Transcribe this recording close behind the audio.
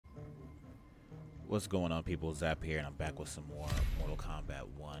What's going on, people? Zap here, and I'm back with some more Mortal Kombat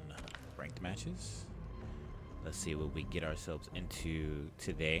 1 ranked matches. Let's see what we get ourselves into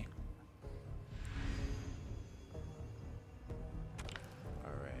today.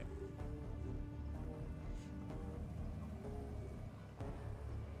 Alright.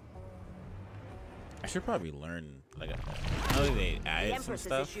 I should probably learn, like, I know they added some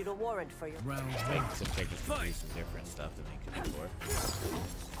stuff. Issued a warrant for your Like, some characters can do some different stuff than they could before.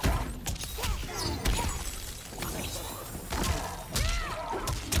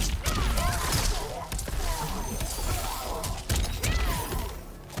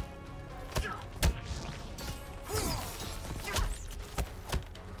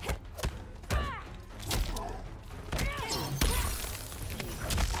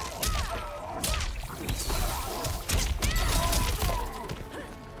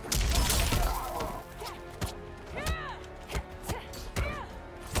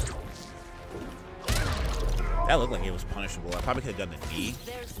 That looked like it was punishable. I probably could have done the knee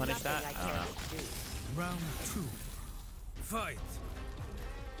to punish that. I don't know. Round 2. Fight.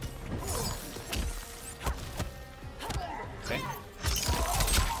 Okay.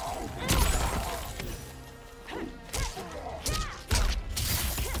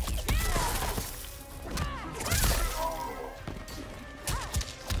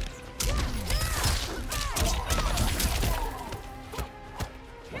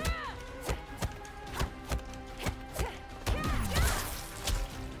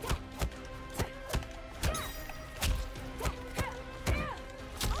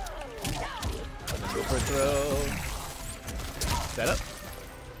 For throw. Set up.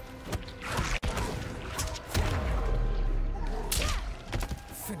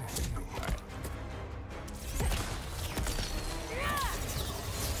 Finish.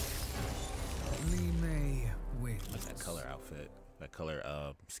 Lee May wins. What's that color outfit? That color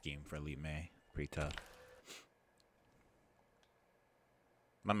scheme for Lee May. Pretty tough.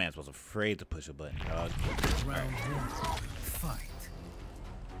 My man was afraid to push a button, dog. Round 1. Fight.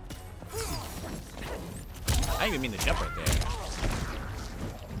 I didn't even mean to jump right there.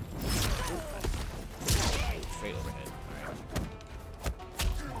 Straight overhead.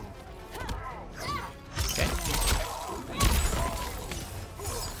 Okay.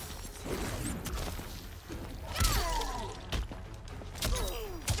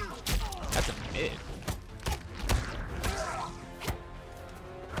 That's a mid.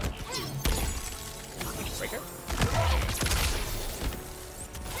 Breaker.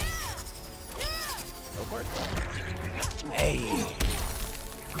 Go for it. Hey.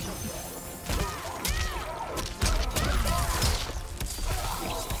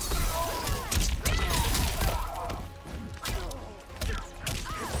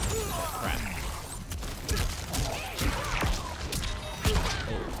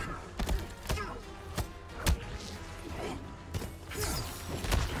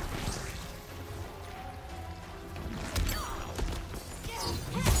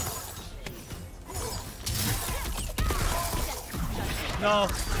 No.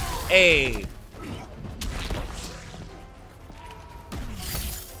 Hey.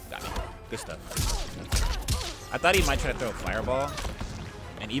 Got it. Good stuff. I thought he might try to throw a fireball.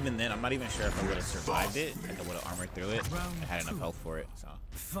 And even then, I'm not even sure if I would have survived it. Like I would have armored through it. I had enough health for it. So.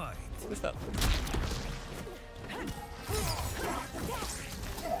 Fight. Good stuff.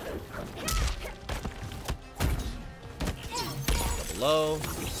 Double low.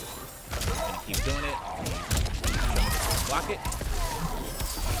 Gonna keep doing it. Block it.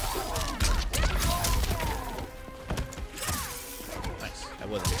 Nice. That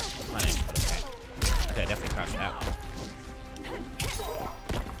wasn't planning, but okay. Okay, definitely crouched out.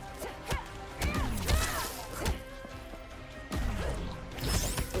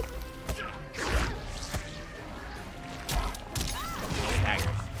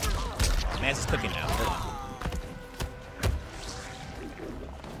 Man's is cooking now. Hold on.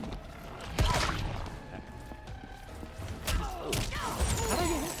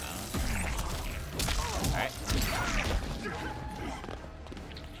 Alright.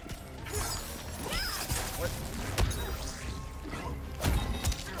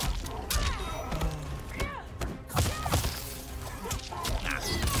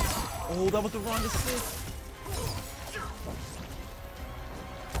 Oh, that was the wrong assist.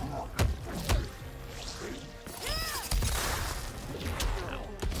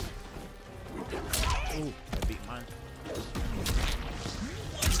 Ooh, I beat mine.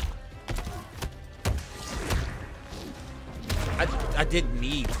 I did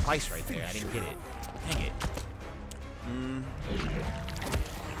knee twice right there. I didn't get it. Dang it.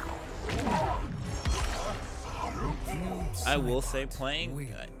 I will say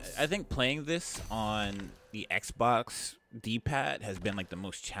I think playing this on the Xbox D-pad has been like the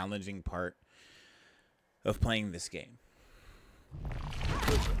most challenging part of playing this game.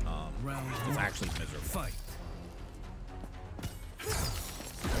 It's actually miserable. Fight.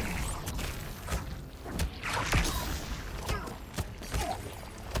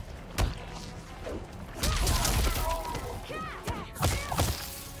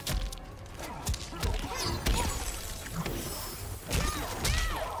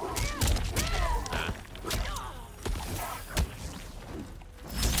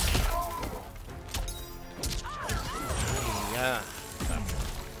 Yeah.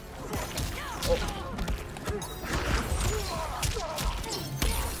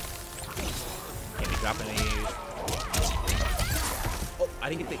 Can't be dropping these. Oh, I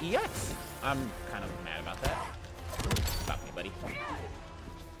didn't get the EX. I'm kind of mad about that. Stop me, buddy.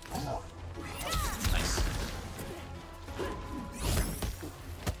 Nice.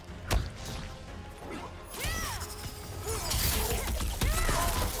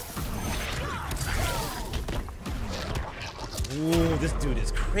 Ooh, this dude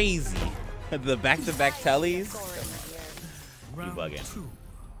is crazy. The back-to-back tellies. You bugging.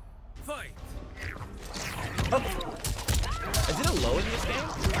 Fight. Oh. Is it a low in this game?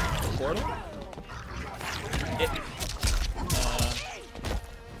 Portal?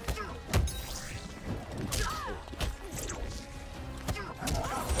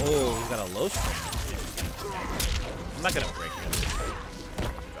 Oh, he's got a low string. I'm not gonna break him.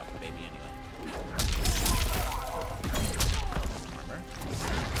 Drop the baby anyway. Armor.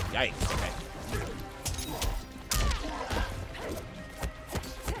 Yikes, okay.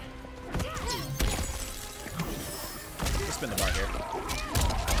 Let's spin the bar here.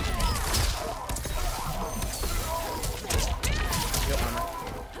 Yo, armor.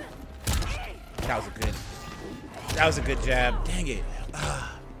 That was a good jab. Dang it.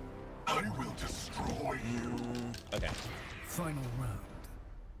 I will destroy you. Okay. Final round.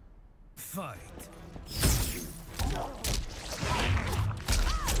 Fight.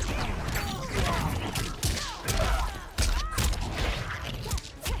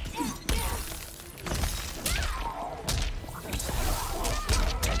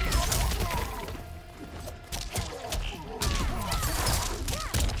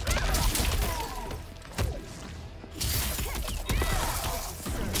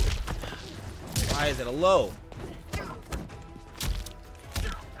 Why is it a low?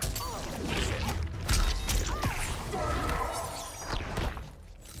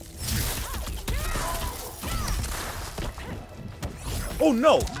 Oh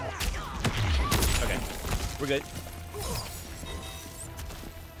no! Okay, we're good.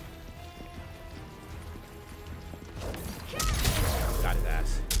 Got his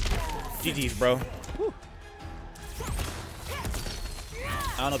ass. GG's, bro. Whew.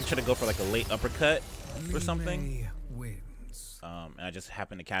 I don't know if he tried to go for like a late uppercut or something. Wins. And I just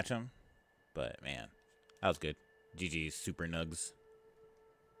happened to catch him. But man, that was good. GG's, super nugs.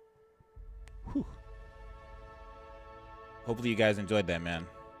 Whew. Hopefully you guys enjoyed that, man.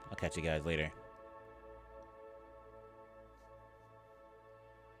 I'll catch you guys later.